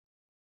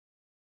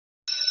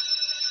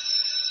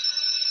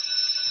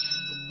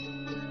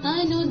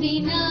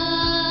ಅನುದಿನ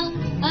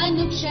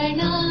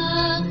ಅನುಕ್ಷಣ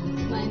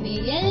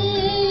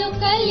ಮನೆಯಲ್ಲೂ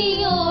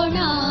ಕಲಿಯೋಣ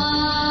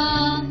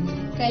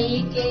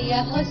ಕಲಿಕೆಯ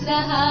ಹೊಸ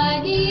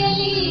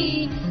ಹಾದಿಯಲ್ಲಿ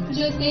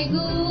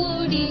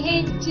ಜೊತೆಗೂಡಿ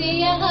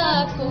ಹೆಜ್ಜೆಯ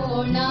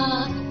ಹಾಕೋಣ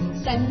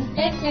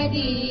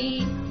ಸಂತಸದಿ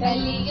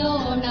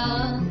ಕಲಿಯೋಣ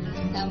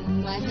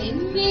ನಮ್ಮ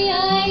ಹೆಮ್ಮೆಯ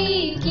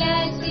ಈ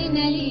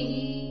ಕ್ಲಾಸಿನಲ್ಲಿ.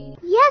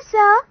 Yes,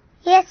 sir.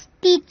 Yes,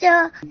 teacher.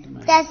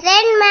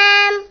 Present,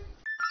 ma'am.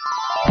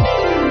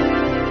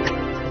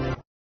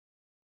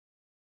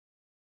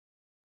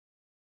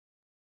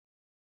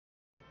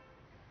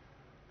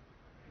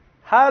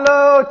 Hello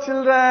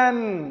children,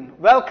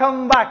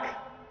 welcome back.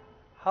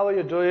 How are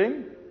you doing?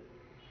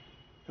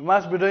 You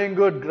must be doing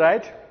good,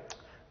 right?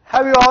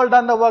 Have you all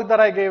done the work that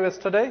I gave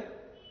yesterday?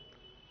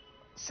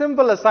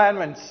 Simple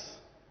assignments,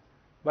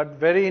 but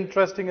very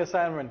interesting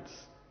assignments.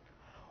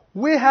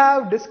 We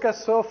have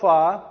discussed so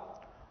far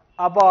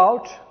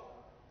about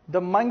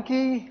the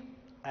monkey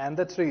and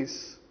the trees.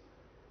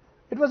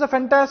 It was a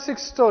fantastic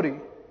story.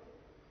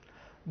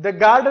 The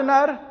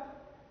gardener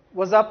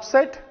was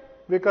upset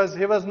because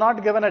he was not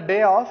given a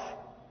day off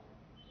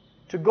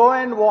to go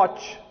and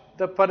watch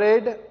the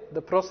parade,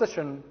 the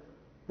procession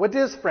with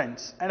his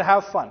friends and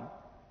have fun.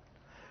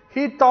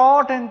 He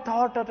thought and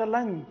thought at a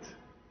length.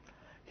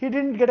 He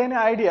didn't get any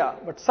idea,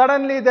 but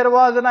suddenly there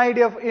was an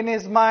idea in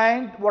his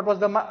mind. What was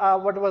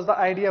the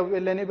idea?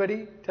 Will anybody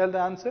tell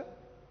the answer?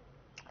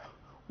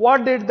 What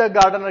did the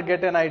gardener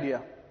get an idea?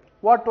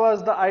 What was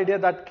the idea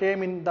that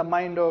came in the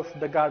mind of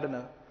the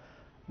gardener?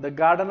 The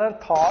gardener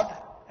thought,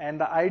 and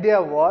the idea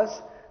was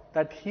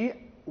that he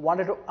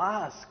wanted to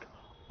ask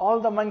all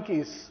the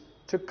monkeys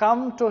to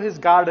come to his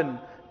garden,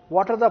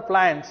 water the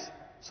plants,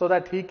 so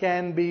that he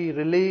can be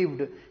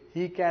relieved,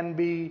 he can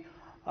be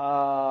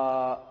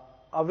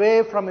away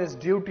from his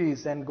duties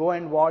and go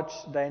and watch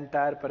the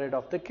entire parade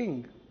of the king.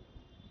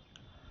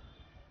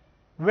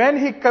 When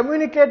he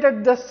communicated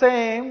the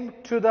same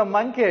to the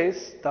monkeys,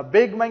 the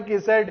big monkey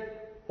said,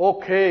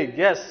 "Okay,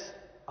 yes,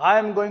 I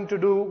am going to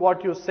do what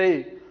you say.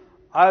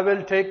 I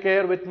will take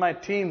care with my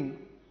team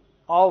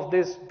of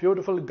this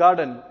beautiful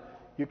garden.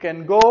 You can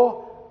go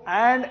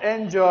and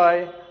enjoy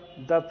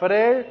the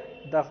parade,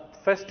 the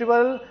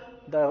festival,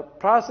 the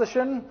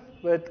procession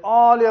with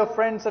all your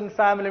friends and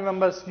family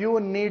members. You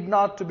need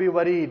not to be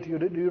worried.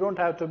 You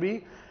don't have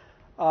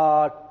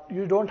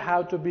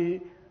to be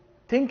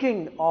thinking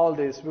all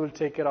this. We will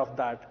take care of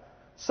that."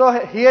 So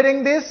hearing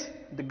this,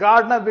 the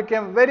gardener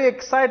became very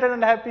excited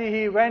and happy.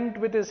 He went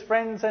with his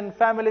friends and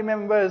family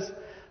members.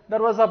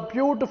 There was a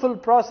beautiful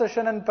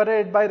procession and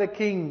parade by the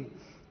king.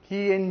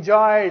 He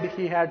enjoyed,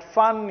 he had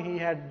fun, he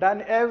had done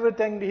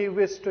everything he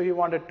wished he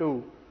wanted to.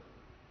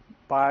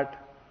 But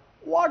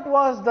what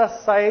was the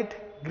sight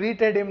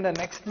greeted him the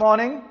next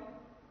morning?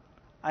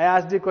 I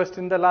asked the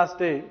question the last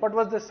day. What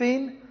was the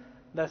scene?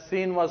 The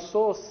scene was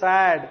so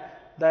sad.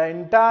 The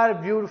entire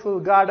beautiful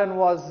garden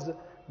was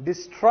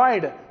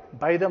destroyed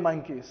by the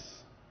monkeys.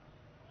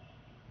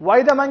 Why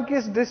the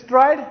monkeys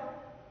destroyed?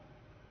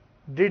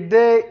 Did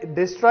they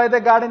destroy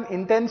the garden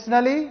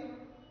intentionally?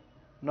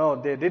 No,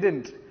 they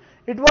didn't.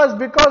 It was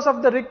because of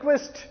the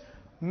request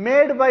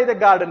made by the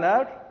gardener.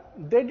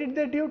 They did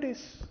their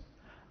duties.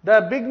 The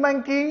big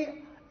monkey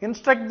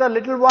instructed the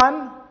little one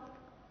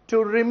to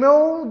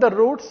remove the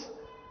roots,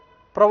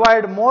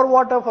 provide more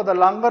water for the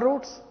longer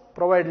roots,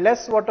 provide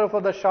less water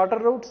for the shorter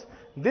roots.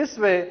 This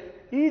way,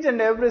 each and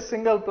every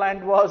single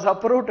plant was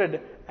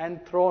uprooted and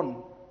thrown.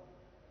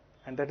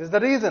 And that is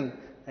the reason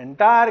the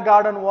entire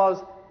garden was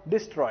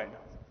destroyed.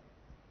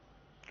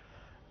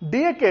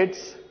 Dear kids,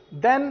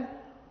 then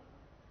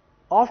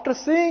after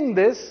seeing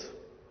this,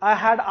 I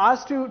had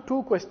asked you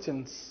two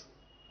questions.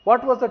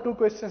 What was the two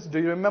questions? Do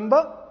you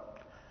remember?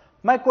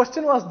 My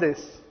question was this.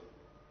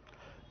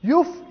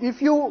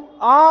 If you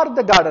are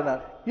the gardener,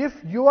 if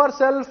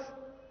yourself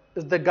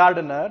is the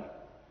gardener,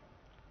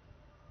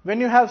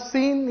 when you have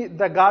seen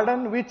the garden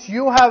which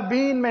you have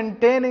been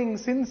maintaining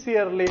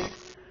sincerely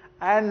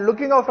and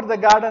looking after the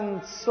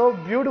garden so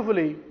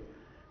beautifully,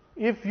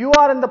 if you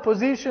are in the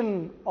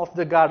position of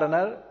the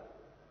gardener,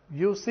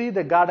 you see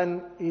the garden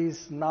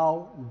is now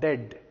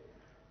dead.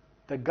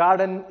 The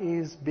garden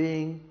is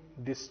being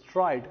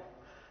destroyed.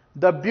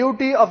 The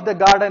beauty of the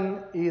garden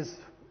is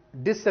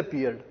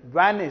disappeared,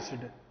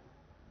 vanished.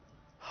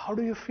 How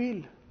do you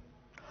feel?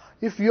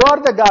 If you are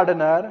the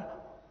gardener,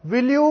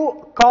 will you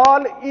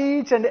call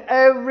each and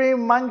every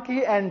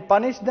monkey and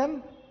punish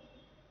them?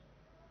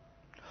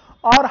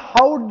 Or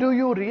how do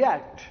you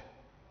react?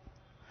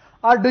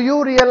 Or do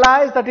you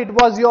realize that it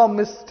was your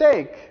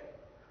mistake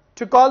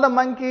to call the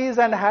monkeys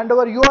and hand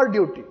over your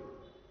duty?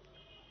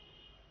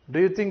 Do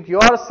you think you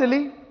are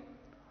silly?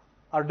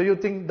 Or do you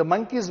think the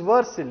monkeys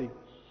were silly?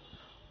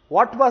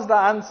 What was the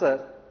answer?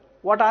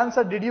 What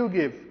answer did you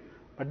give?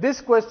 But this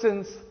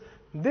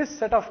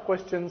set of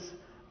questions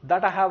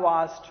that I have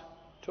asked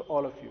to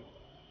all of you.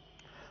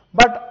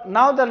 But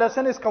now the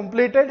lesson is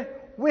completed.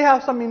 We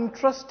have some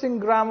interesting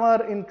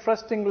grammar,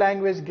 interesting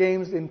language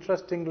games,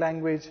 interesting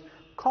language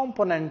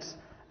components,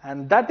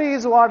 and that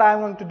is what I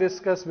am going to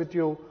discuss with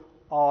you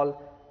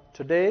all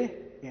today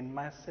in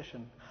my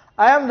session.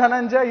 I am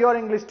Dhananjay, your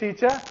English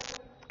teacher.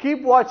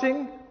 Keep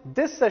watching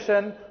this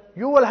session.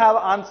 You will have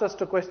answers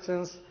to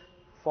questions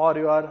for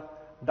your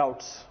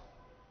doubts.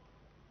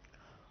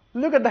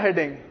 Look at the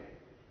heading.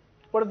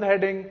 What is the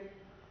heading?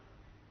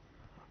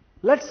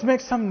 Let's make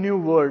some new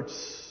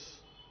words.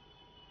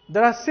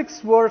 There are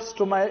 6 words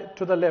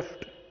to the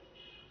left.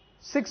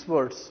 6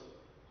 words.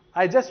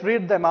 I just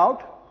read them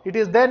out. It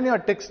is there in your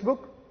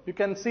textbook. You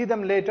can see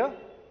them later.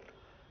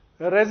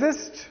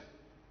 Resist,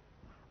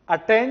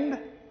 attend,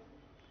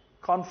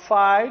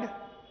 confide,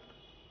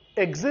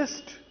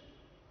 exist,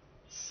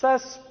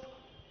 susp,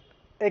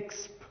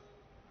 exp.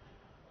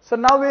 So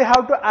now we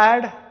have to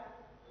add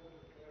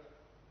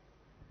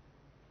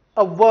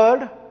a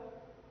word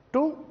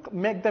to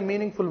make the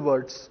meaningful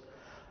words.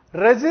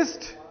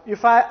 Resist,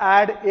 if I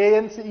add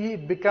ance,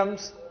 it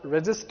becomes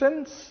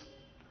resistance.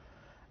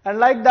 And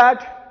like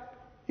that,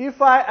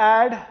 if I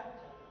add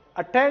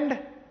attend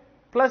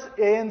plus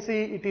ance,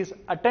 it is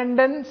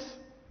attendance.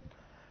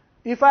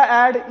 If I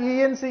add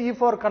ence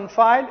for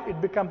confide,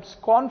 it becomes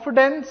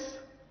confidence.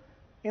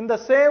 In the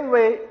same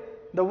way,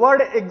 the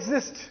word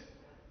exist,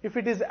 if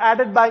it is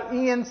added by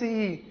ence,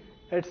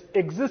 it's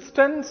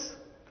existence.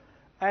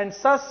 And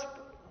susp,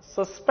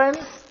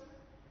 suspense,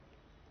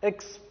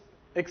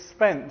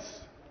 expense.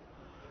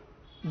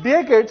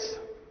 Dear kids,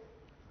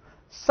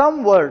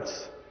 some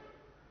words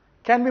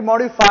can be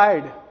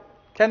modified,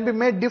 can be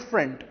made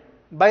different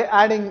by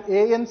adding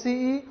ance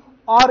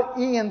or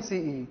ence.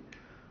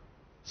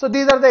 So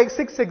these are the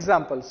 6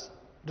 examples.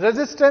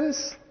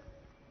 Resistance,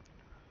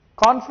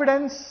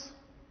 confidence,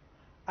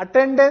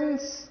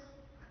 attendance,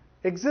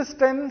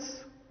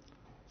 existence,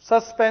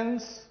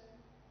 suspense,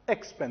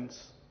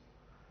 expense.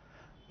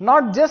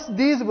 Not just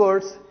these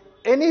words,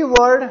 any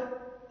word,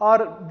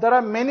 or there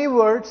are many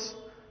words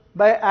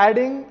by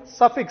adding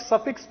suffix.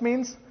 Suffix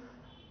means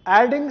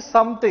adding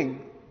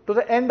something to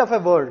the end of a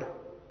word.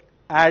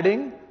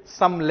 Adding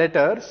some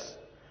letters,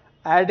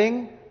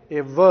 adding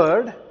a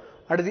word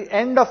at the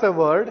end of a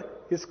word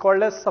is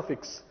called as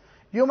suffix.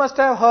 You must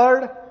have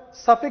heard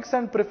suffix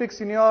and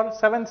prefix in your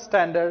 7th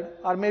standard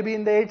or maybe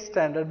in the 8th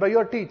standard by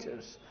your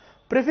teachers.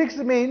 Prefix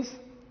means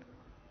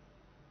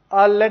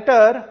a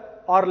letter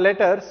or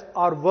letters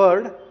or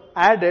word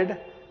added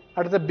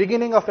at the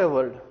beginning of a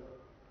word.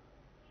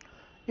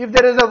 If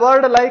there is a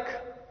word like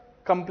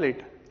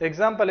complete,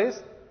 example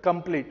is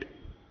complete.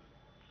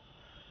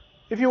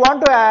 If you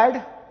want to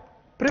add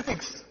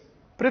prefix,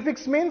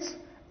 prefix means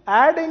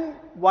adding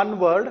one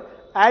word,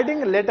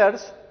 adding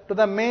letters to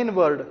the main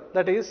word,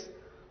 that is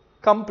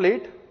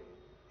complete.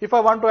 If I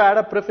want to add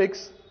a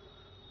prefix,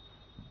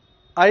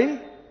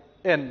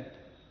 in.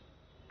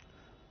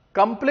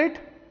 Complete,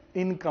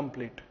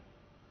 incomplete.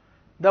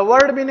 The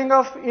word meaning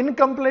of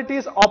incomplete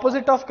is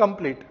opposite of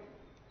complete.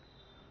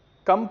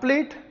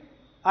 Complete,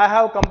 I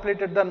have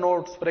completed the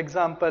notes. For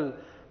example,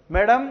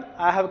 Madam,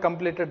 I have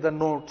completed the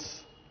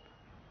notes.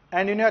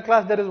 And in your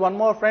class there is one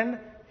more friend,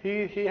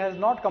 he has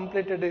not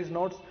completed his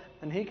notes,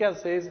 and he can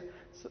say,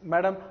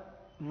 Madam,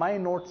 my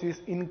notes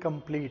is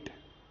incomplete.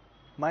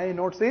 My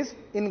notes is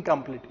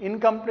incomplete.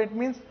 Incomplete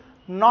means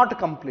not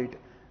complete.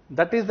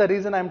 That is the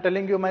reason I am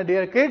telling you, my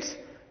dear kids,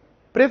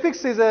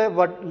 prefix is a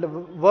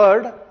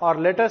word or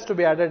letters to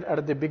be added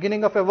at the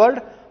beginning of a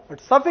word, but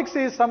suffix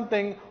is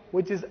something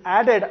which is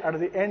added at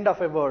the end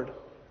of a word.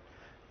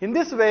 In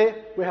this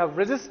way, we have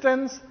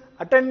resistance,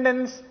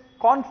 attendance,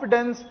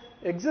 confidence,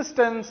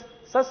 existence,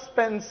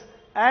 suspense,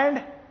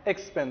 and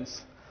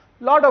expense.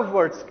 Lot of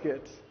words,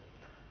 kids.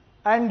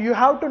 And you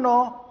have to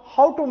know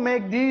how to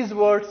make these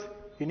words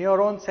in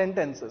your own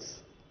sentences.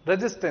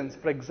 Resistance,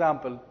 for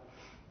example.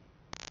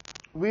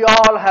 We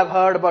all have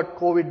heard about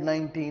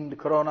COVID-19, the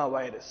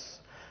coronavirus.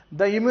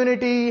 The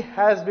immunity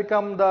has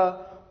become the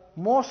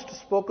most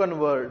spoken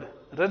word.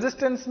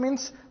 Resistance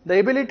means the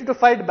ability to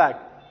fight back.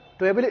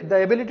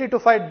 The ability to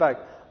fight back.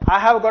 I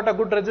have got a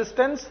good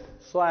resistance,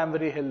 so I am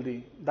very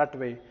healthy. That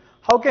way.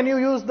 How can you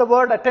use the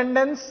word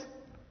attendance?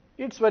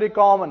 It's very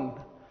common.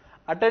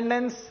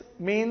 Attendance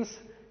means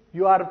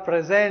you are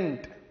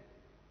present.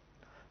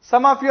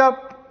 Some of your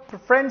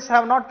friends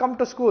have not come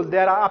to school. They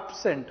are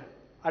absent.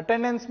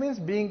 Attendance means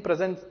being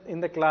present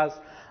in the class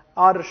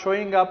or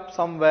showing up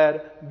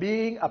somewhere,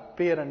 being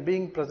apparent,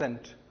 being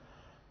present.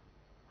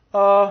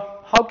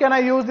 How can I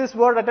use this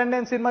word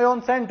attendance in my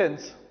own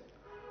sentence?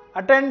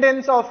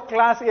 Attendance of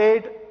class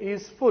 8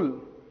 is full.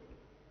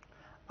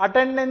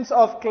 Attendance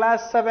of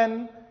class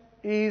 7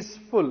 is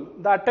full.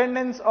 The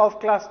attendance of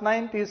class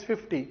 9 is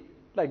 50.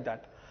 Like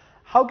that.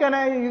 How can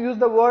I use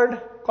the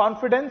word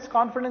confidence?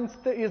 Confidence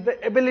is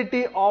the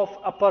ability of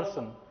a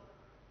person.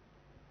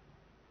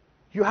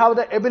 You have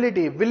the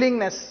ability,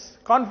 willingness,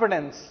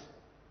 confidence.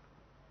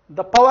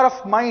 The power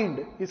of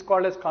mind is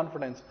called as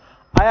confidence.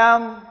 I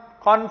am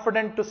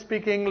confident to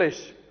speak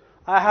English.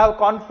 I have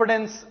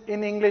confidence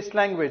in English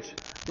language.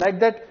 Like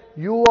that,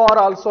 you are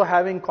also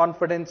having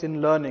confidence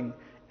in learning.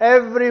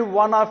 Every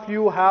one of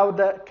you have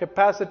the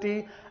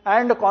capacity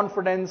and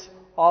confidence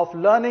of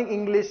learning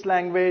English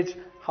language,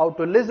 how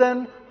to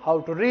listen, how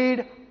to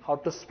read, how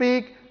to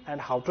speak, and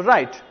how to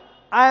write.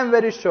 I am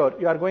very sure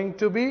you are going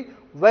to be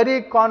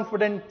very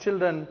confident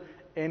children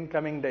in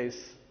coming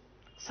days.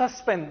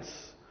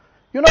 Suspense.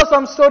 You know,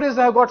 some stories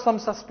have got some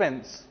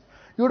suspense.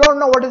 You don't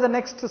know what is the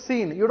next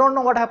scene. You don't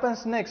know what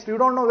happens next. You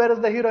don't know where is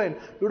the heroine.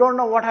 You don't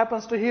know what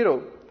happens to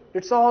hero.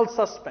 It's all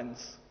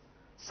suspense.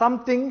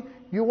 Something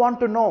you want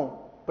to know,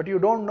 but you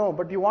don't know,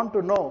 but you want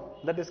to know.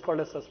 That is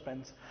called a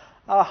suspense.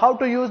 How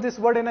to use this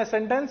word in a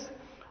sentence?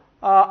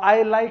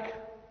 I like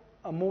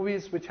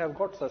movies which have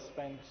got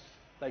suspense,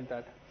 like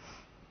that.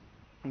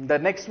 The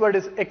next word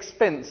is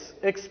expense.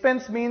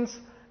 Expense means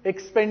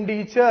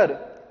expenditure.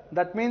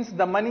 That means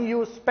the money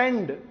you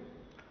spend.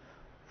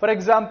 For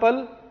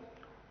example,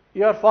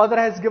 your father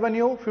has given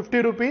you 50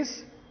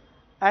 rupees,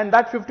 and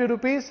that 50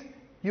 rupees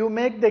you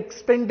make the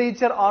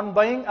expenditure on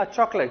buying a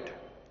chocolate.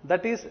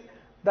 That is,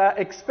 the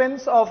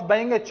expense of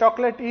buying a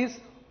chocolate is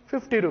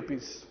 50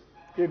 rupees.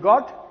 You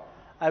got?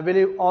 I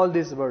believe all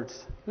these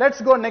words.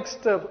 Let's go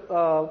next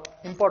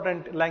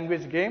important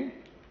language game.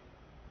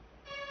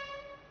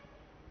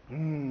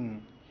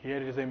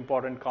 Here is an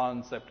important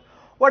concept.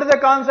 What is the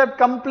concept?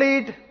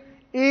 Complete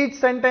each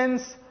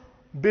sentence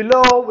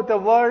below with a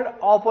word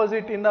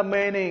opposite in the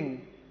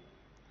meaning.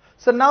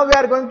 So now we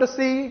are going to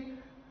see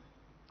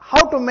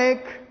how to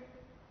make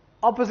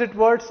opposite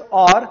words,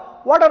 or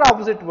what are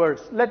opposite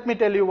words. Let me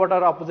tell you what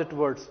are opposite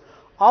words.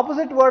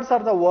 Opposite words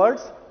are the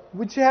words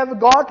which you have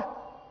got.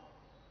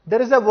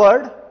 There is a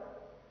word,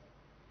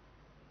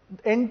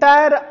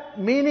 entire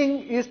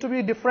meaning is to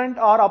be different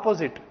or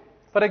opposite.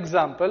 For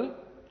example,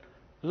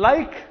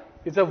 like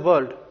is a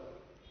word.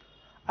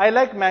 I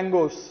like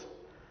mangoes.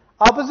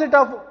 Opposite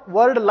of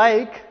word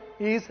like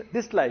is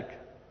dislike.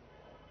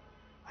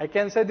 I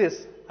can say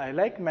this, I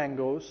like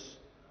mangoes.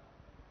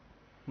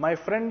 My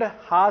friend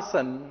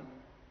Hasan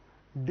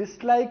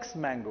dislikes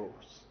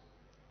mangoes.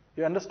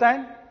 You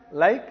understand?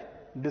 Like,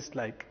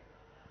 dislike.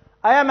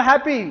 I am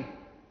happy,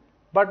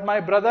 but my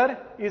brother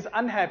is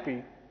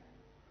unhappy.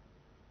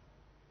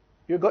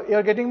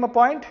 You're getting my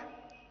point?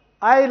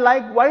 I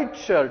like white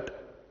shirt,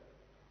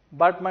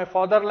 but my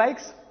father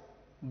likes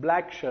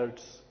black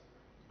shirts.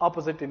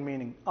 Opposite in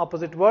meaning,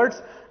 opposite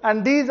words,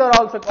 and these are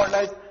also called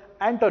as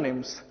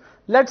antonyms.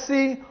 Let's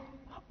see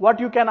what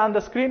you can on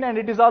the screen, and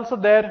it is also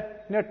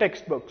there in your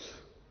textbooks.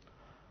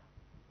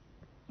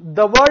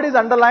 The word is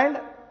underlined.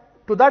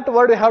 To that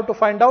word you have to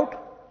find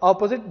out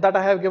opposite, that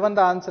I have given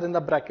the answer in the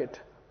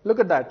bracket. Look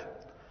at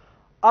that.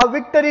 A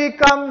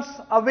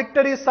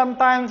victory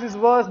sometimes is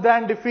worse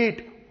than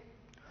defeat.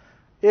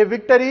 A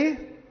victory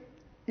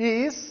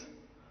is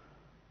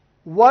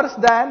worse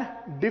than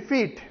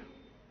defeat.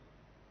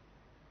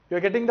 You are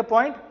getting the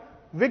point?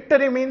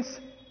 Victory means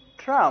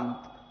triumph,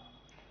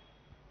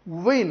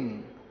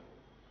 win,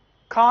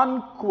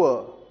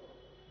 conquer,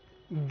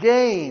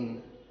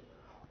 gain.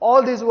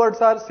 All these words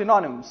are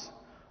synonyms.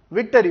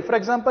 Victory, for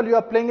example, you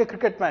are playing a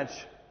cricket match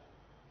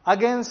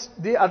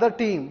against the other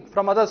team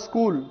from other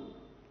school.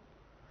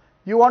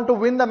 You want to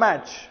win the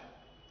match.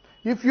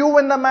 If you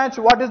win the match,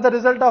 what is the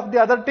result of the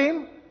other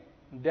team?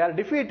 They are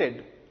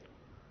defeated.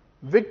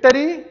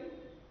 Victory,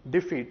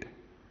 defeat.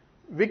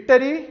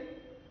 Victory,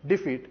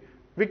 defeat.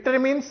 Victory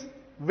means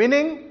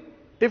winning,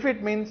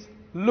 defeat means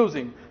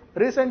losing.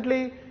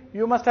 Recently,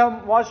 you must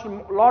have watched a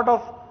lot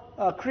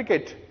of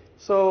cricket.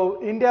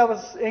 So, India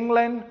versus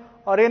England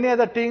or any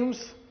other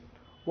teams,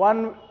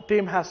 one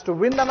team has to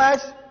win the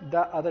match,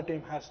 the other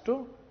team has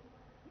to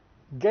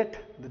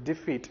get the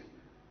defeat.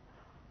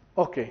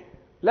 Okay,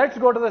 let's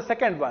go to the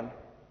second one.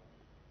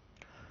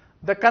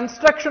 The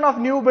construction of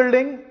new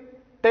building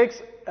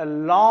takes a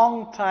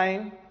long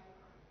time.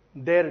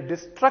 Their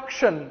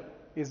destruction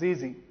is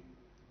easy.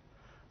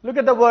 Look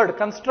at the word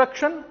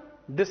construction,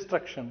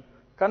 destruction.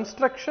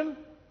 Construction,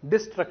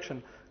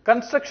 destruction.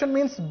 Construction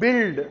means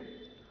build.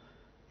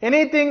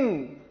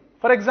 Anything,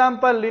 for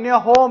example, in your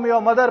home, your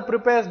mother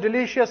prepares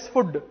delicious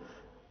food.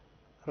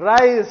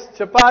 Rice,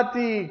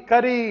 chapati,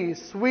 curry,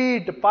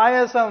 sweet,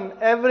 payasam,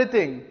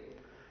 everything.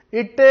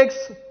 It takes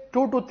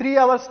 2 to 3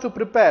 hours to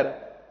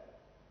prepare.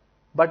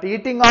 But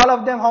eating all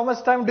of them, how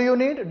much time do you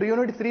need? Do you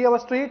need 3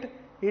 hours to eat?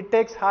 It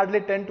takes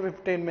hardly 10 to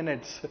 15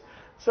 minutes.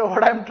 So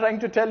what I am trying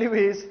to tell you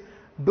is,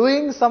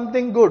 doing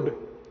something good,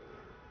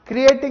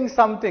 creating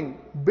something,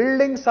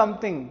 building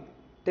something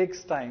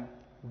takes time.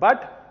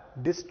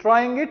 But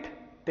destroying it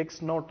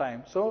takes no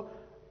time. So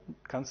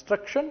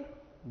construction,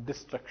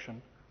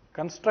 destruction.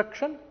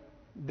 Construction,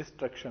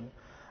 destruction.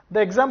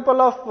 The example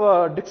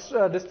of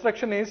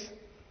destruction is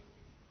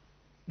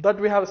that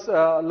we have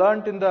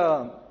learnt in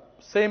the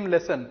same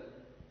lesson.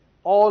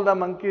 All the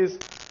monkeys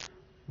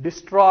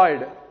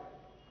destroyed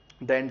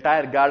the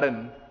entire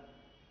garden.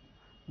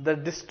 The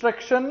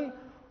destruction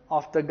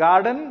of the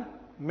garden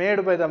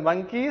made by the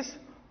monkeys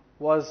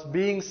was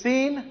being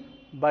seen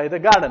by the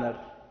gardener.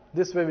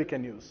 This way we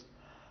can use.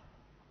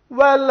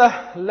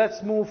 Well,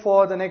 let's move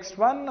for the next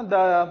one.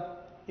 The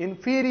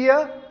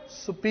inferior,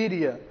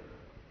 superior.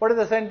 What is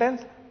the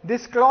sentence?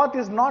 This cloth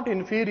is not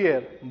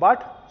inferior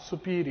but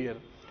superior.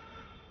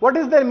 What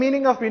is the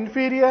meaning of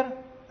inferior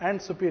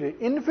and superior?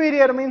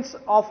 Inferior means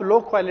of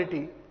low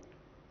quality.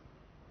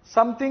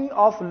 something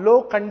of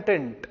low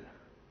content,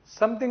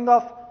 something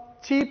of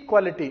cheap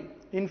quality,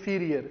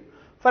 inferior.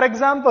 For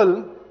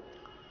example,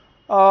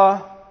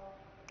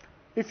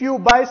 if you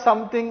buy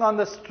something on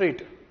the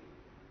street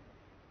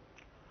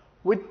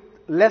with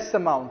less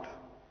amount,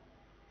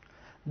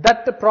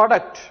 that the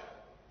product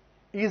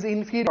is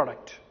inferior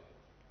product.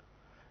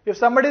 If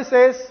somebody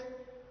says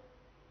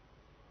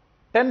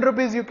 10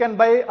 rupees you can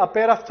buy a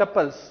pair of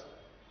chappals,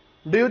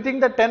 do you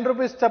think that 10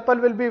 rupees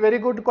chappal will be very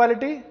good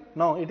quality?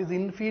 No, it is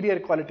inferior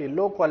quality,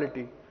 low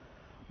quality.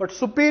 But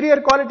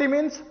superior quality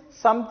means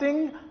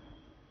something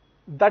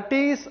that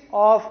is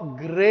of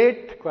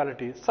great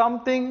quality,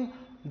 something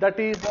that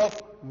is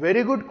of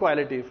very good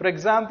quality. For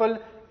example,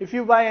 if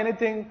you buy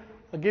anything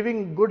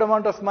giving good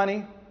amount of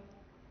money,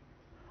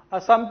 or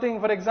something,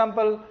 for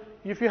example,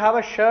 if you have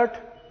a shirt,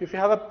 if you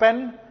have a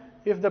pen,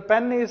 if the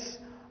pen is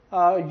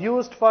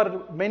used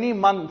for many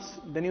months,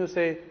 then you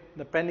say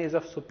the pen is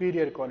of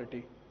superior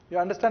quality. You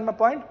understand my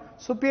point?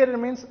 Superior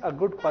means a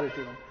good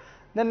quality one.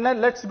 Then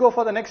let's go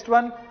for the next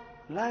one.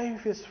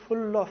 Life is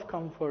full of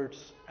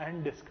comforts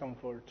and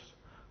discomforts.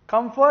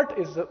 Comfort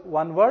is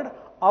one word.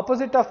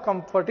 Opposite of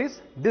comfort is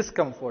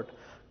discomfort.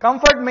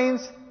 Comfort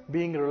means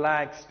being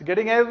relaxed,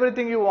 getting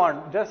everything you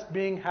want, just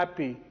being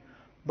happy.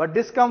 But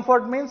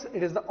discomfort means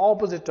it is the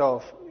opposite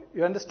of.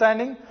 You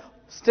understanding?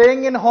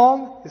 Staying in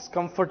home is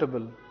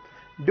comfortable.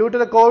 Due to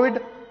the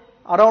COVID,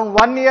 around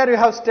 1 year you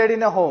have stayed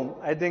in a home.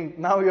 I think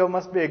now you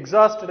must be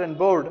exhausted and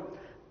bored.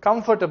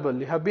 Comfortable.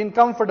 You have been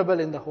comfortable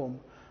in the home.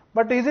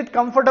 But is it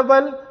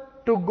comfortable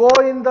to go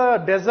in the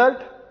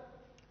desert?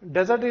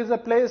 Desert is a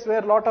place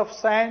where lot of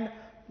sand,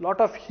 lot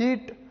of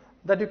heat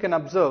that you can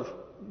observe.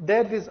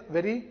 There it is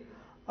very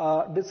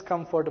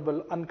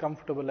discomfortable,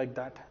 uncomfortable like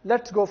that.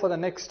 Let's go for the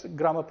next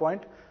grammar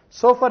point.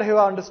 So far you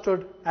have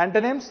understood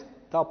antonyms,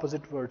 the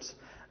opposite words.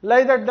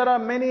 Like that there are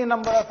many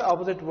number of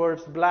opposite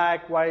words: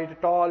 black,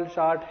 white, tall,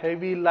 short,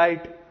 heavy,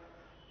 light,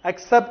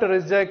 accept,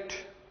 reject,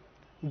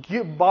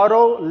 give,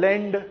 borrow,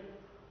 lend,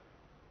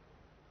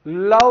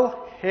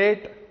 love,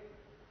 hate,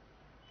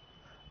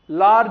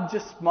 large,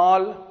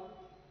 small,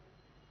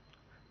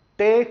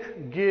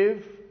 take,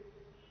 give,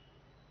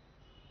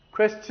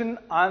 question,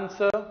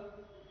 answer,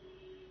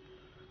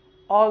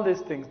 all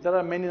these things. There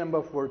are many number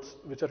of words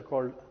which are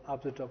called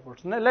opposite of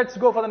words. Now let's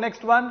go for the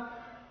next one.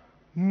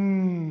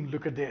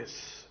 Look at this.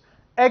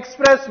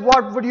 Express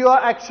what would your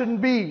action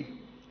be?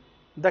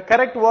 The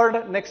correct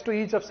word next to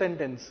each of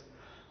sentence.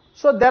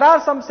 So there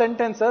are some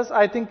sentences.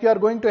 I think you are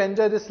going to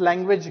enjoy this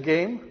language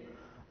game.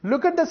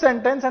 Look at the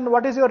sentence and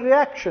what is your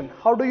reaction?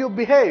 How do you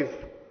behave?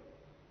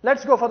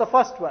 Let's go for the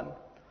first one.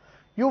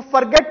 You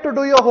forget to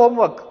do your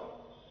homework.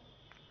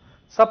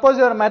 Suppose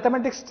your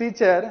mathematics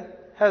teacher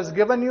has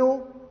given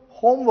you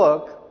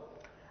homework,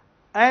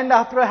 and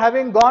after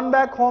having gone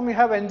back home you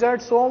have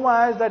enjoyed so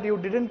much that you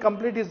didn't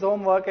complete his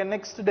homework, and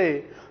next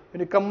day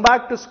when you come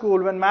back to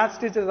school, when maths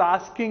teacher is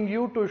asking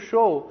you to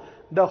show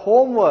the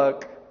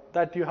homework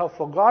that you have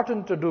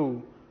forgotten to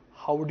do,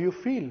 how would you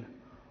feel?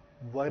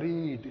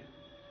 Worried.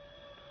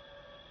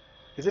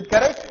 Is it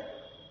correct?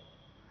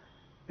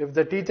 If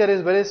the teacher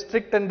is very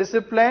strict and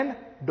disciplined,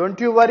 don't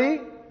you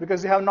worry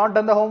because you have not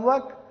done the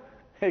homework?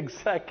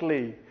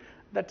 Exactly.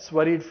 That's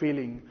worried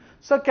feeling.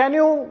 So can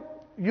you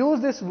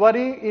use this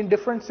worry in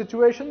different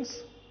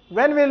situations?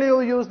 When will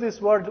you use this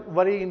word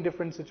worry in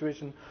different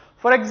situations?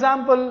 For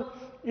example,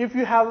 if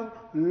you have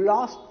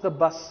lost the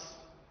bus,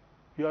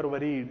 you are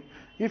worried.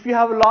 If you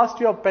have lost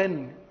your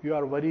pen, you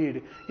are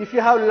worried. If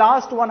you have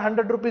lost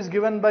 100 rupees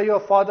given by your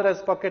father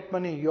as pocket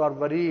money, you are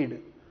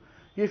worried.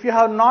 If you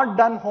have not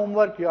done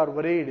homework, you are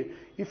worried.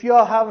 If you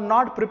have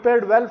not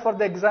prepared well for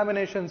the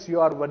examinations, you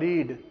are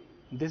worried.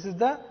 This is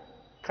the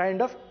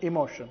kind of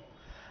emotion.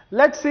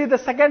 Let's see the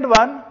second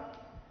one.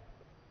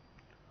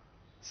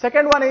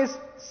 Second one is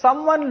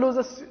someone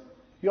loses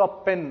your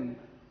pen.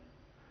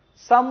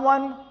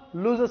 Someone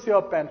loses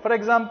your pen. For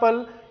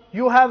example,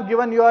 you have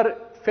given your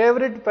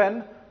favorite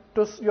pen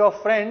to your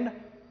friend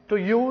to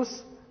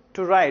use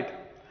to write,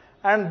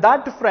 and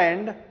that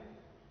friend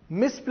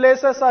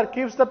misplaces or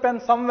keeps the pen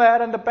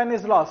somewhere and the pen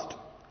is lost.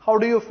 How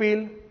do you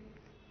feel?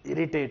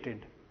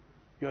 Irritated.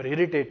 You are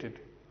irritated.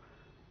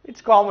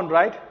 It's common,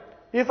 right?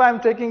 If I am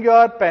taking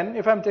your pen,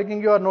 if I am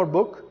taking your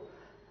notebook,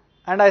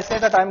 and I say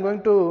that I am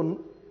going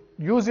to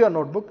use your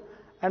notebook,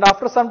 and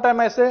after some time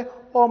I say,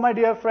 oh my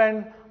dear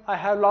friend, I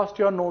have lost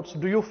your notes.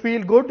 Do you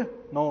feel good?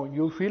 No,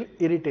 you feel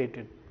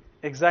irritated.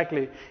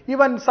 Exactly.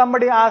 Even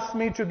somebody asks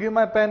me to give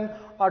my pen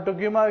or to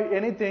give my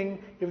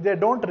anything, if they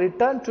don't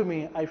return to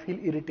me, I feel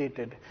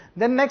irritated.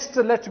 Then next,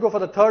 let's go for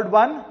the third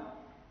one.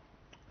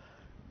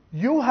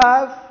 You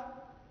have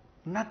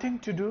nothing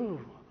to do.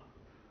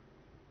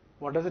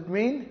 What does it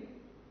mean?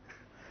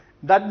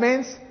 That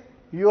means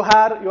you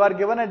are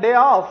given a day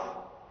off.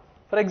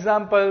 For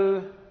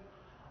example,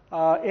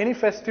 any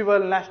festival,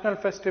 national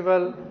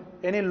festival,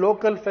 any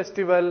local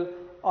festival,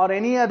 or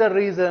any other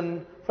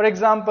reason. For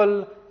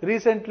example,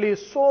 recently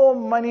so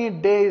many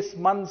days,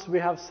 months we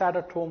have sat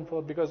at home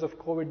because of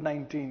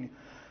COVID-19.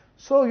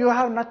 So you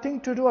have nothing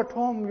to do at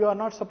home. You are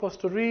not supposed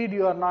to read.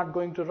 You are not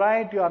going to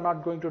write. You are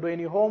not going to do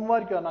any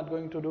homework. You are not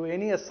going to do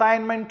any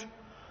assignment.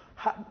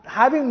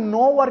 Having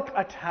no work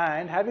at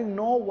hand, having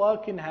no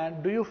work in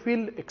hand, do you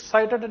feel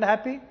excited and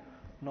happy?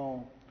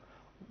 No.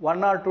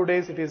 1 or 2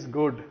 days it is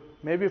good.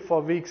 Maybe for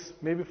weeks,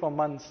 maybe for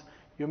months.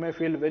 You may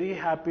feel very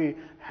happy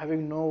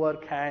having no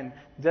work hand,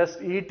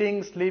 just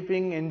eating,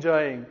 sleeping,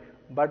 enjoying.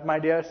 But my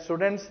dear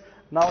students,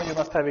 now you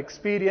must have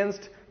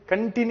experienced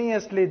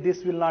continuously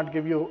this will not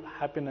give you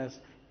happiness.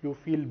 You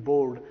feel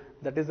bored.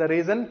 That is the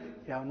reason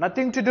you have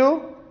nothing to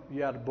do,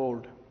 you are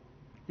bored.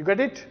 You get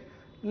it?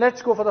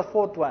 Let's go for the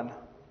fourth one.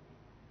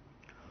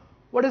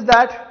 What is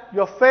that?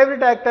 Your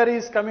favorite actor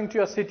is coming to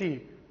your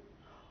city.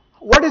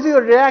 What is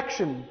your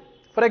reaction?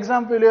 For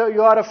example,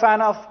 you are a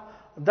fan of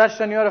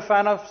Darshan, you are a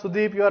fan of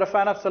Sudeep, you are a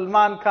fan of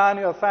Salman Khan,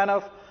 you are a fan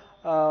of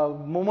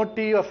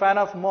Mumutti, you are a fan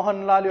of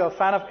Mohanlal, you are a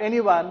fan of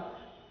anyone.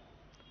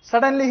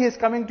 Suddenly he is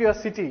coming to your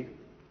city.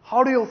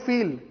 How do you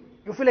feel?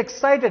 You feel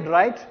excited,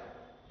 right?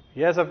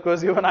 Yes, of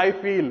course, even I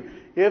feel.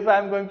 If I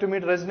am going to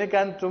meet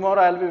Rajnikant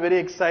tomorrow, I will be very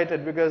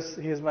excited because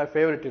he is my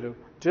favorite hero.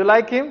 Do you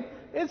like him?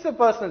 It's a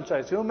personal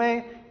choice. You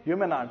may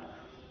not.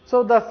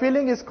 So the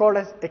feeling is called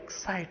as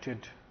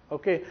excited.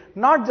 Okay,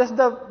 not just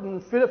the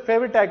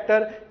favorite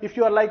actor. If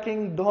you are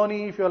liking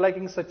Dhoni, if you are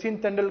liking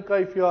Sachin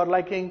Tendulkar, if you are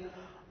liking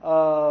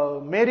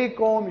Mary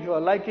Kom, if you are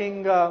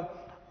liking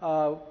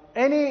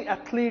any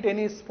athlete,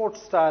 any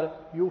sports star,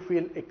 you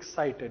feel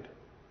excited.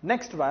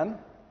 Next one.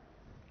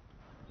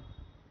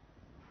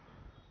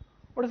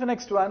 What is the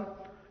next one?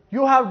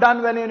 You have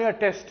done well in your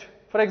test.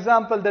 For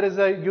example, there is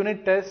a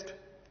unit test.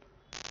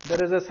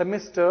 There is a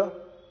semester.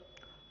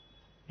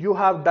 You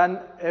have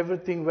done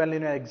everything well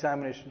in your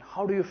examination.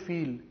 How do you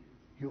feel?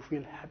 You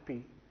feel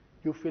happy.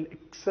 You feel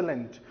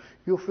excellent.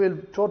 You feel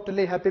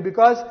totally happy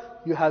because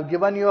you have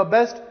given your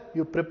best.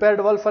 You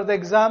prepared well for the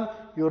exam.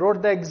 You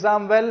wrote the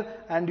exam well,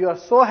 and you are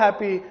so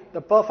happy.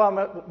 The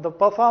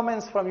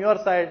performance from your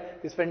side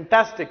is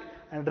fantastic,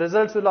 and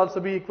results will also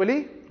be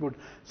equally good.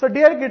 So,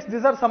 dear kids,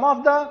 these are some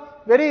of the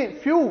very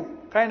few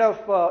kind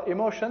of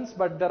emotions,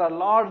 but there are a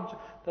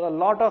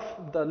lot of.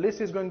 The list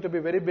is going to be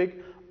very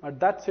big, but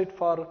that's it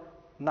for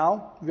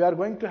now. We are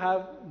going to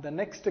have the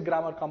next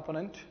grammar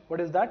component. What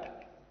is that?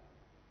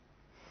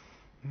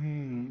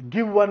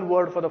 Give one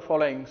word for the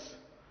followings.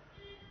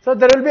 So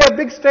there will be a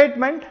big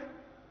statement,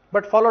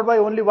 but followed by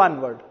only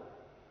one word.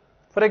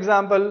 For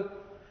example,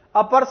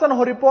 a person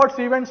who reports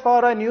events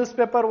for a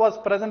newspaper was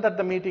present at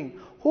the meeting.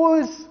 Who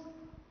is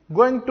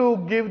going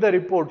to give the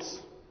reports?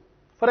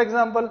 For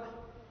example,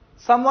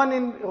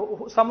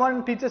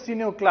 someone teaches in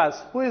your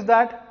class. Who is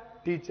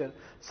that? Teacher.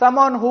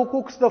 Someone who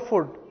cooks the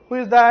food. Who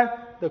is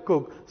that? The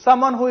cook.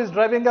 Someone who is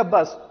driving a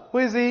bus. Who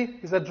is he?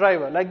 Is a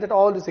driver. Like that,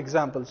 all these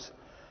examples.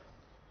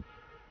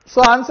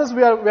 So answers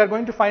we are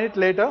going to find it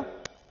later.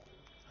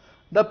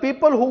 The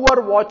people who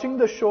were watching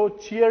the show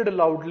cheered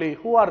loudly.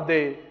 Who are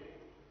they?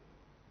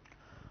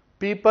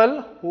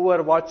 People who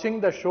were watching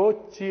the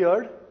show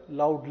cheered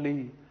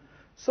loudly.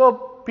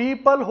 So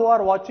people who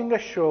are watching a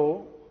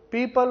show,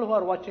 people who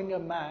are watching a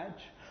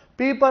match,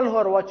 people who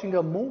are watching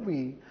a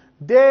movie,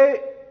 they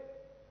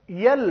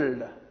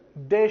yelled,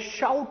 they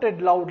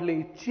shouted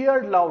loudly,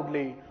 cheered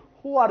loudly.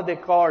 Who are they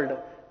called?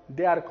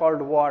 They are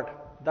called what?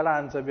 That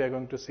answer we are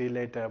going to see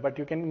later, but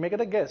you can make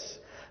it a guess.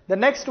 The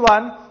next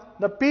one,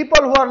 the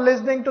people who are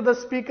listening to the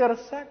speaker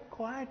sat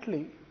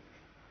quietly.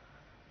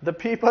 The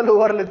people who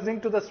are listening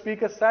to the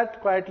speaker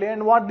sat quietly,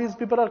 and what these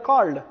people are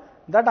called?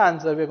 That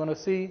answer we are going to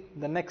see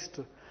the next.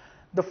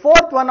 The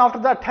fourth one, after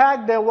the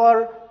attack, there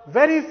were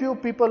very few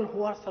people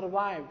who are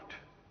survived.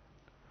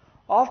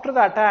 After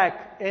the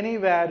attack,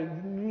 anywhere,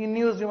 in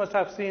news you must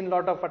have seen a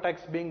lot of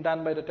attacks being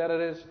done by the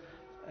terrorists,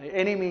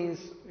 enemies,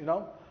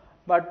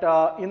 But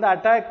in the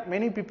attack,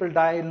 many people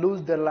die,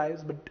 lose their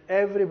lives, but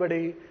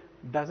everybody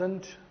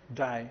doesn't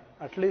die.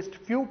 At least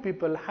few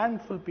people,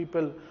 handful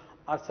people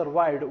are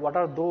survived. What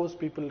are those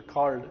people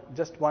called?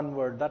 Just one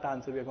word. That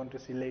answer we are going to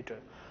see later.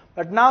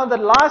 But now the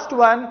last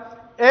one.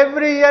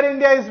 Every year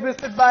India is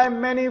visited by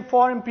many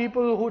foreign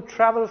people who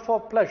travel for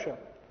pleasure.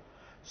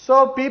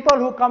 So people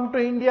who come to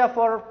India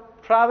for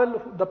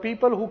travel, the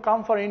people who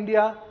come for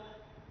India,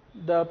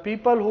 the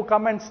people who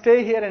come and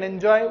stay here and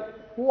enjoy,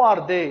 who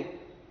are they?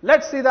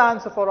 Let's see the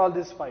answer for all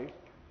these five.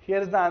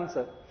 Here is the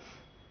answer.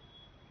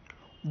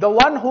 The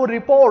one who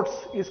reports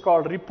is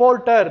called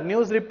reporter,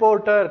 news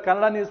reporter,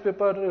 Kannada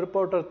newspaper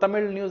reporter,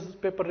 Tamil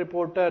newspaper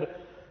reporter,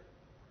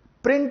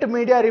 print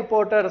media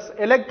reporters,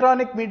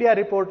 electronic media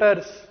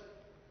reporters,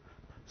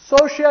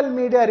 social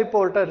media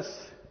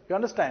reporters. You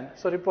understand?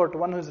 So reporter,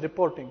 one who is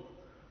reporting.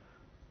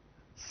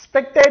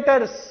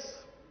 Spectators.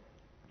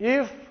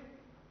 If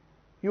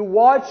you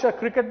watch a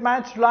cricket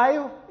match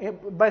live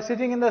by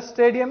sitting in the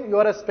stadium, you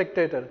are a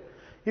spectator.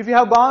 If you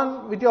have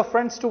gone with your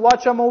friends to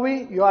watch a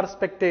movie, you are a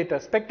spectator.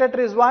 Spectator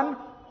is one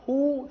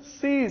who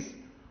sees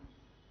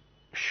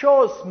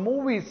shows,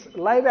 movies,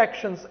 live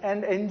actions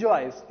and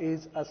enjoys,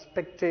 is a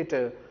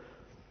spectator.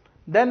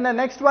 Then the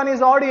next one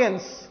is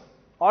audience.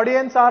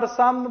 Audience are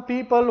some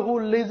people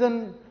who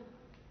listen,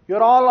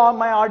 You're all on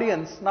my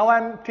audience. Now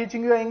I'm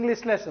teaching you an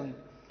English lesson.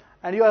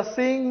 And you are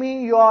seeing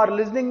me, you are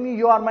listening me,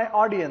 you are my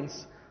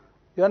audience.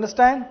 You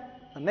understand?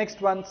 The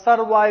next one,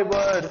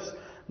 survivors.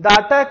 The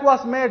attack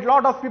was made,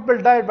 lot of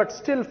people died, but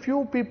still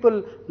few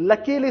people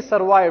luckily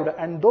survived,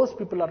 and those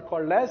people are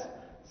called as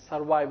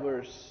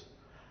survivors.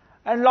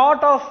 And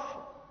lot of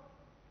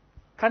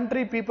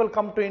country people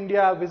come to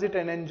India, visit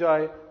and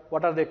enjoy.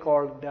 What are they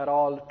called? They are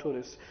all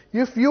tourists.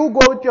 If you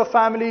go with your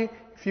family,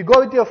 if you go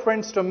with your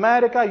friends to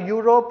America,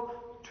 Europe,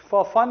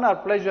 for fun or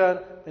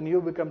pleasure, then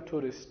you become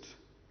tourists.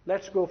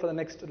 Let's go for the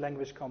next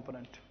language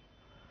component.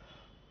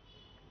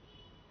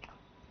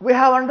 We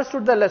have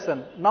understood the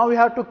lesson. Now we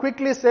have to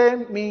quickly say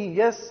me,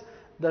 yes,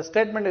 the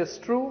statement is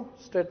true,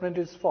 statement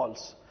is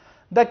false.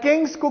 The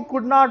king's cook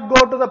could not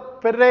go to the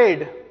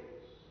parade.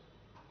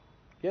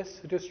 Yes,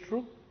 it is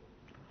true.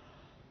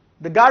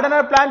 The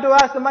gardener planned to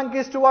ask the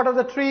monkeys to water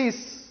the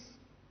trees.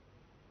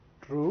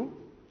 True.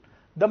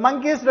 The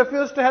monkeys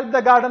refused to help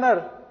the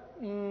gardener.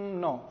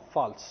 No,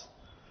 false.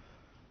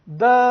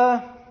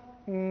 The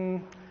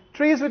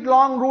trees with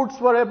long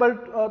roots were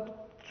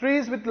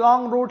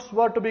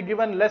to be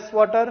given less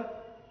water.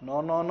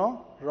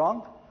 No,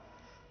 wrong.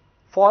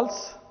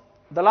 False.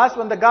 The last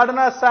one, the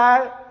gardener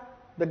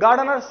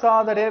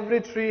saw that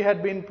every tree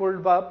had been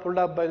pulled up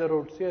by the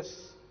roots.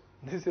 Yes,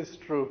 this is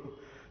true.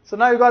 So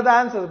now you got the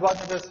answers. What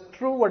is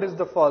true, what is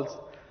the false.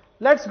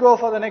 Let's go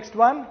for the next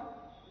one.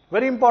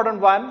 Very important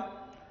one.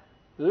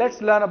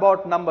 Let's learn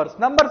about numbers.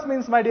 Numbers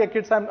means, my dear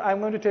kids, I'm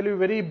going to tell you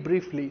very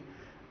briefly.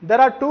 There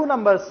are two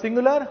numbers,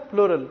 singular,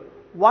 plural.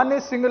 One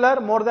is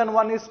singular, more than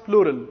one is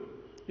plural.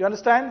 You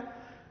understand?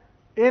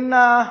 In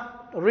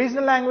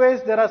regional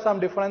language, there are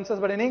some differences,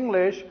 but in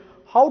English,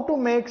 how to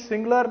make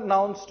singular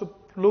nouns to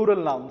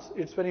plural nouns,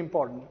 it's very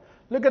important.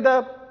 Look at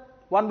the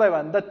one by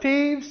one. The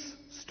thieves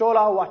stole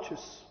our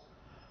watches.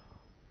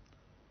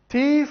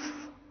 Thief,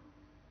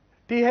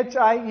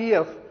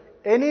 T-H-I-E-F,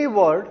 any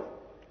word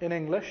in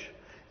English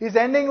is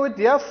ending with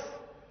F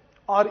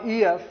or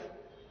EF.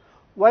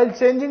 While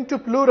changing to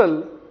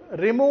plural,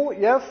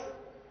 remove F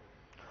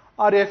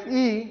or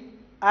FE,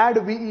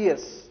 add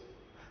VES.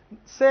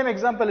 Same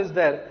example is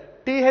there.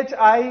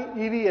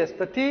 THIEVS,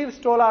 the thief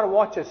stole our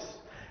watches.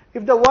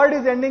 If the word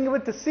is ending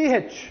with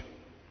CH,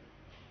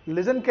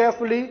 listen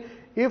carefully.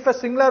 If a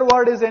singular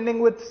word is ending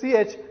with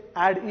CH,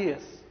 add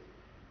ES.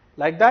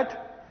 Like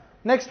that.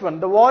 Next one,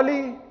 the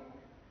valley,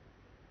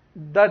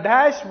 the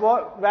dash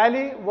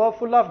valley were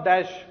full of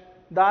dash.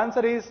 The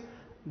answer is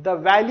the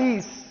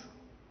valleys.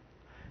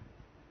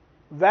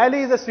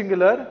 Valley is a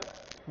singular,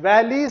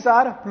 valleys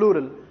are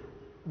plural.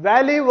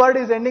 Valley word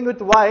is ending with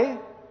Y,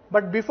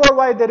 but before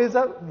Y there is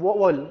a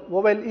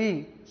vowel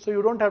E. So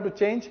you don't have to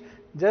change,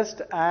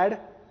 just add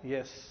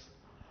yes.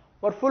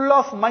 Were full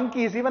of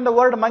monkeys, even the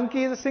word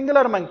monkey is a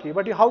singular monkey,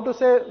 but how to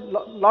say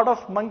lot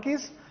of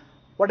monkeys?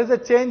 What is the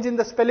change in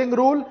the spelling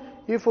rule?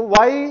 If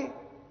Y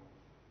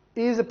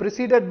is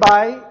preceded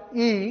by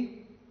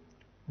E,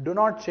 do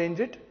not change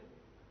it,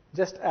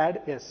 just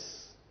add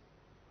S.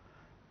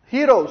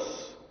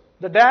 Heroes,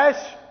 the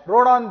dash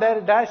rode on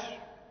their dash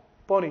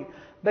pony.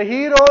 The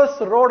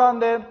heroes rode on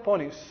their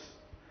ponies.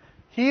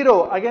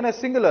 Hero, again a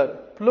singular.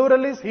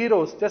 Plural is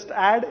heroes. Just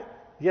add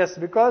yes,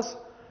 because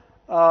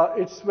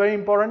it's very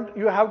important.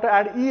 You have to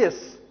add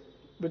ES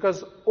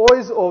because O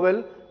is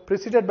vowel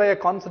preceded by a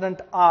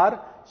consonant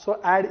R. So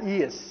add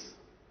ES.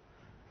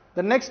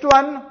 The next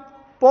one,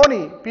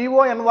 pony,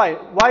 P-O-N-Y.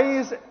 Y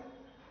is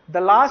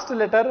the last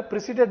letter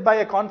preceded by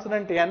a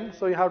consonant N.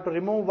 So you have to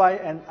remove Y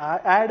and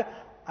add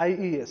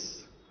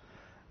IES.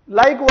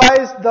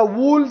 Likewise, the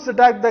wolves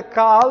attacked the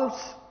calves.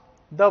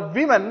 The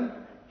women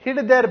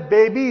hid their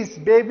babies,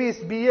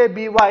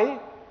 B-A-B-Y,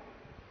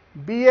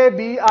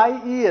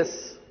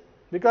 B-A-B-I-E-S,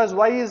 because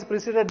Y is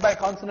preceded by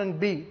consonant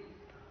B.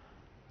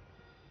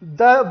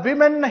 The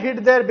women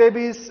hid their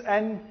babies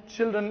and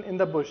children in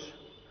the bush.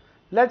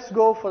 Let's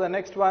go for the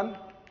next one.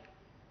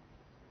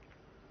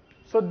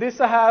 So this is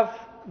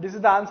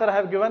the answer I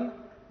have given.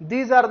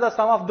 These are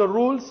some of the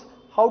rules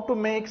how to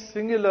make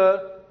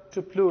singular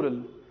to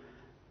plural.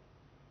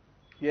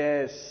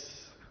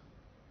 Yes.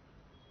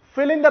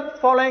 Fill in the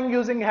following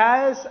using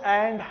has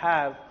and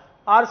have.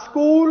 Our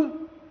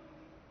school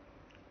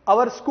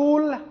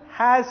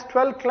has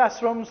 12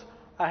 classrooms.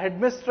 A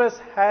headmistress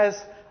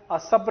has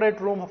a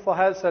separate room for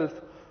herself.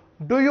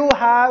 Do you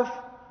have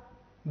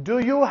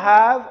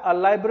a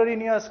library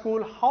in your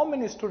school? How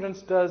many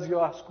students does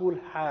your school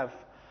have?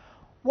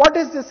 What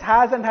is this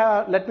has and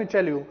have? Let me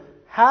tell you.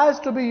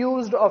 Has to be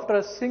used after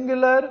a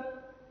singular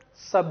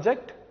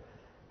subject.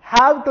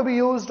 Have to be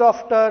used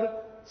after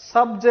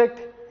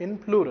subject in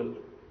plural.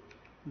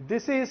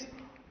 This is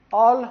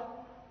all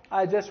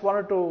I just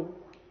wanted to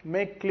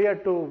make clear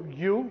to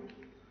you.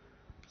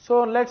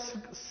 So let's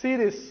see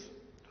this.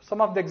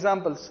 Some of the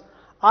examples.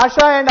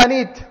 Asha and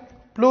Anit,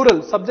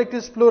 plural, subject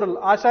is plural.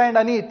 Asha and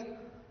Anit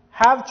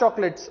have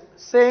chocolates.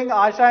 Saying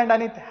Asha and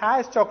Anit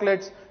has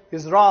chocolates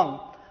is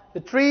wrong.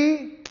 The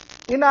tree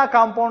in our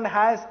compound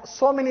has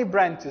so many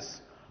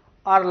branches.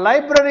 Our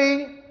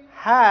library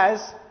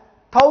has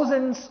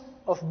thousands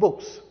of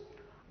books.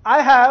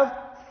 I have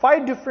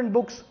 5 different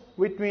books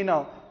with me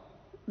now.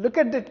 Look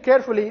at it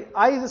carefully.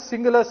 I is a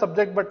singular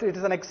subject, but it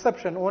is an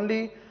exception.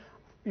 Only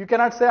you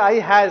cannot say I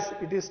has,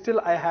 it is still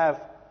I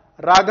have.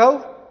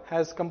 Raghav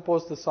has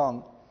composed the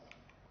song.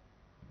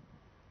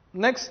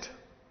 Next,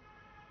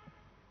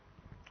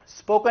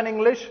 spoken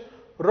English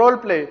role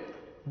play.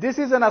 This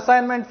is an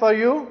assignment for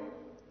you.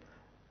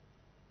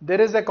 There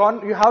is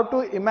you have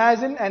to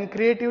imagine and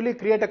creatively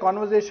create a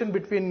conversation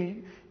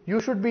between you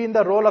should be in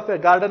the role of a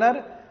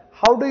gardener.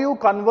 How do you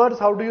converse?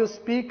 How do you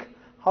speak?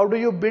 How do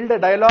you build a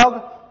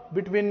dialogue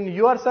between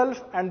yourself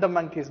and the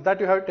monkeys? That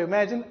you have to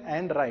imagine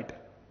and write.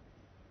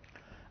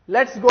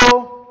 Let's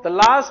go. The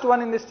last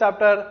one in this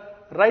chapter,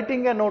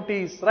 writing a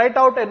notice. Write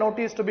out a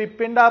notice to be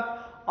pinned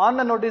up on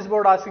the notice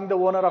board asking the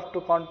owner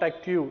to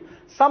contact you.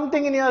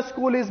 Something in your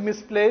school is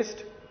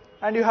misplaced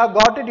and you have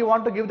got it, you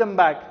want to give them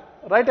back.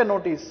 Write a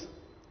notice.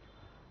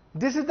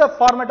 This is the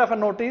format of a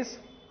notice.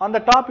 On the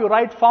top you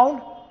write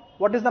found.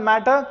 What is the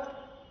matter?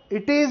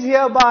 It is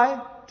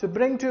hereby to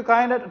bring to your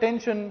kind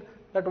attention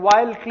that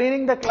while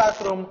cleaning the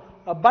classroom,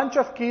 a bunch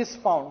of keys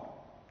found.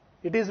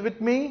 It is with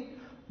me.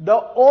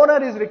 The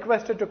owner is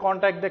requested to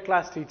contact the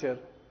class teacher.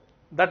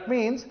 That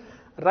means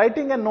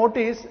writing a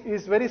notice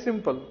is very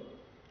simple.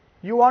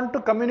 You want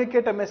to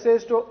communicate a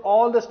message to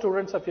all the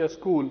students of your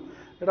school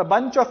that a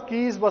bunch of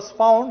keys was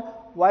found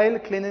while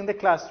cleaning the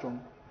classroom.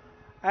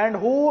 And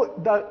who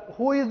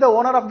is the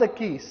owner of the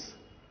keys?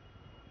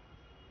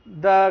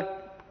 The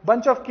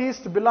bunch of keys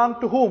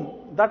belong to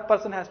whom? That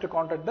person has to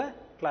contact the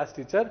class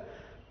teacher.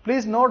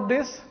 Please note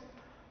this.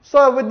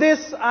 So with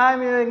this, I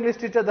am your English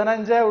teacher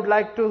Dhananjay. I would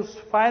like to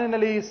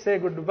finally say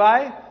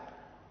goodbye.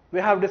 We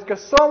have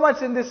discussed so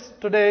much in this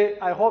today.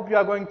 I hope you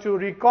are going to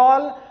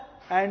recall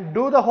and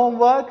do the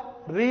homework,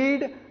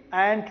 read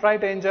and try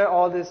to enjoy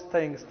all these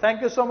things.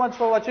 Thank you so much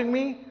for watching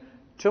me.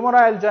 Tomorrow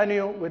I will join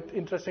you with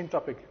interesting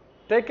topic.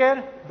 Take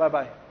care.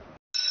 Bye-bye.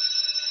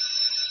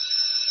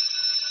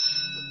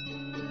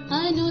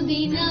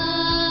 ಅನುದಿನ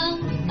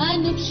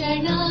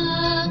ಅನುಕ್ಷಣ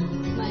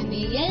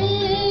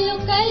ಮನೆಯಲ್ಲೂ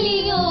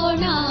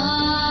ಕಲಿಯೋಣ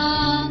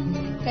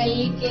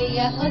ಕಲಿಕೆಯ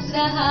ಹೊಸ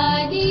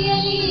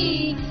ಹಾದಿಯಲ್ಲಿ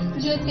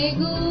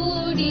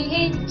ಜೊತೆಗೂಡಿ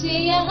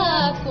ಹೆಜ್ಜೆಯ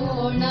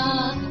ಹಾಕೋಣ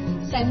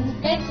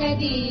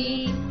ಸಂತಸದಿ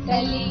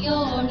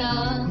ಕಲಿಯೋಣ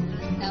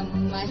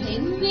ನಮ್ಮ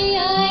ಹೆಮ್ಮೆಯ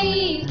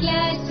ಈ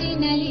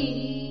ಕ್ಲಾಸಿನಲ್ಲಿ.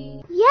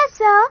 Yes,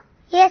 sir.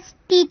 Yes,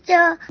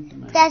 teacher.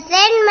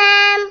 Present,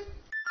 ma'am.